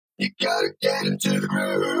You gotta get into the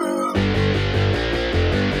groove.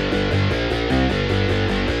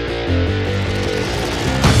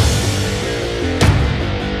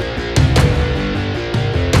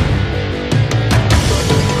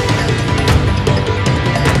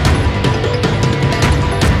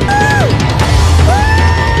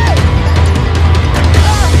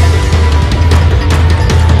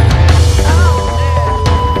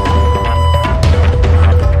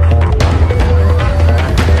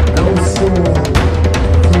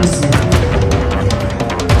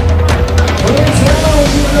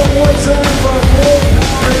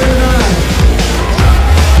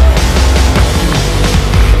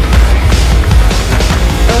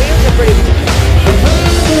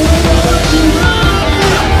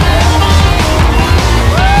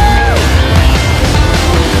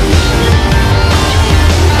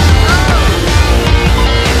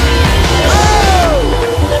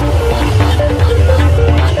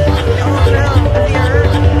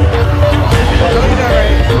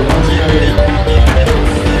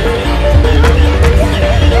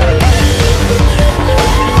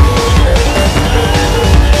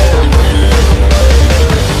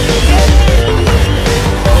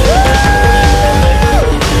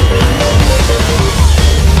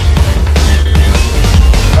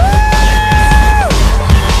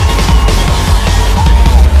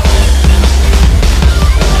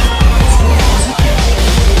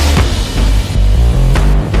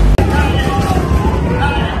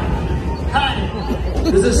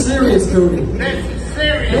 This is serious, Cody. This is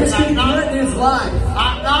serious. This can threaten his life.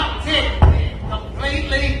 I'm not kidding.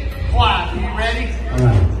 Completely quiet. You ready?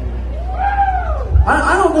 Alright.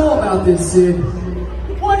 I don't know about this, Sid.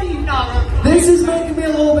 What are you not? This is making me a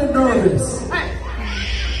little bit nervous. Hey.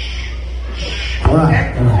 Alright.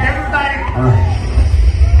 Everybody. Alright.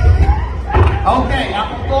 Okay, I'm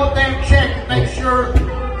gonna go up there and check and make sure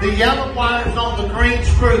the yellow wire's on the green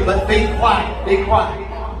screw, but be quiet. Be quiet.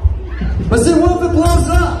 But Sid, what if it blows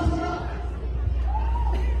up?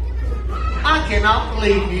 I cannot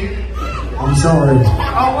believe you. I'm sorry.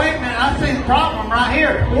 Oh, wait a minute. I see the problem right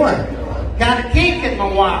here. What? Got a kink in my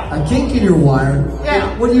wire. A kink in your wire?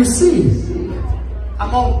 Yeah. What do you see?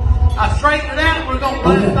 I straighten it out. We're gonna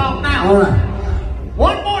run it off now. Alright.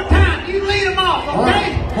 One more time. You lead them off, okay?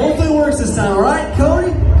 Alright. Hopefully it works this time, alright,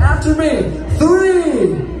 Cody? After me. 3,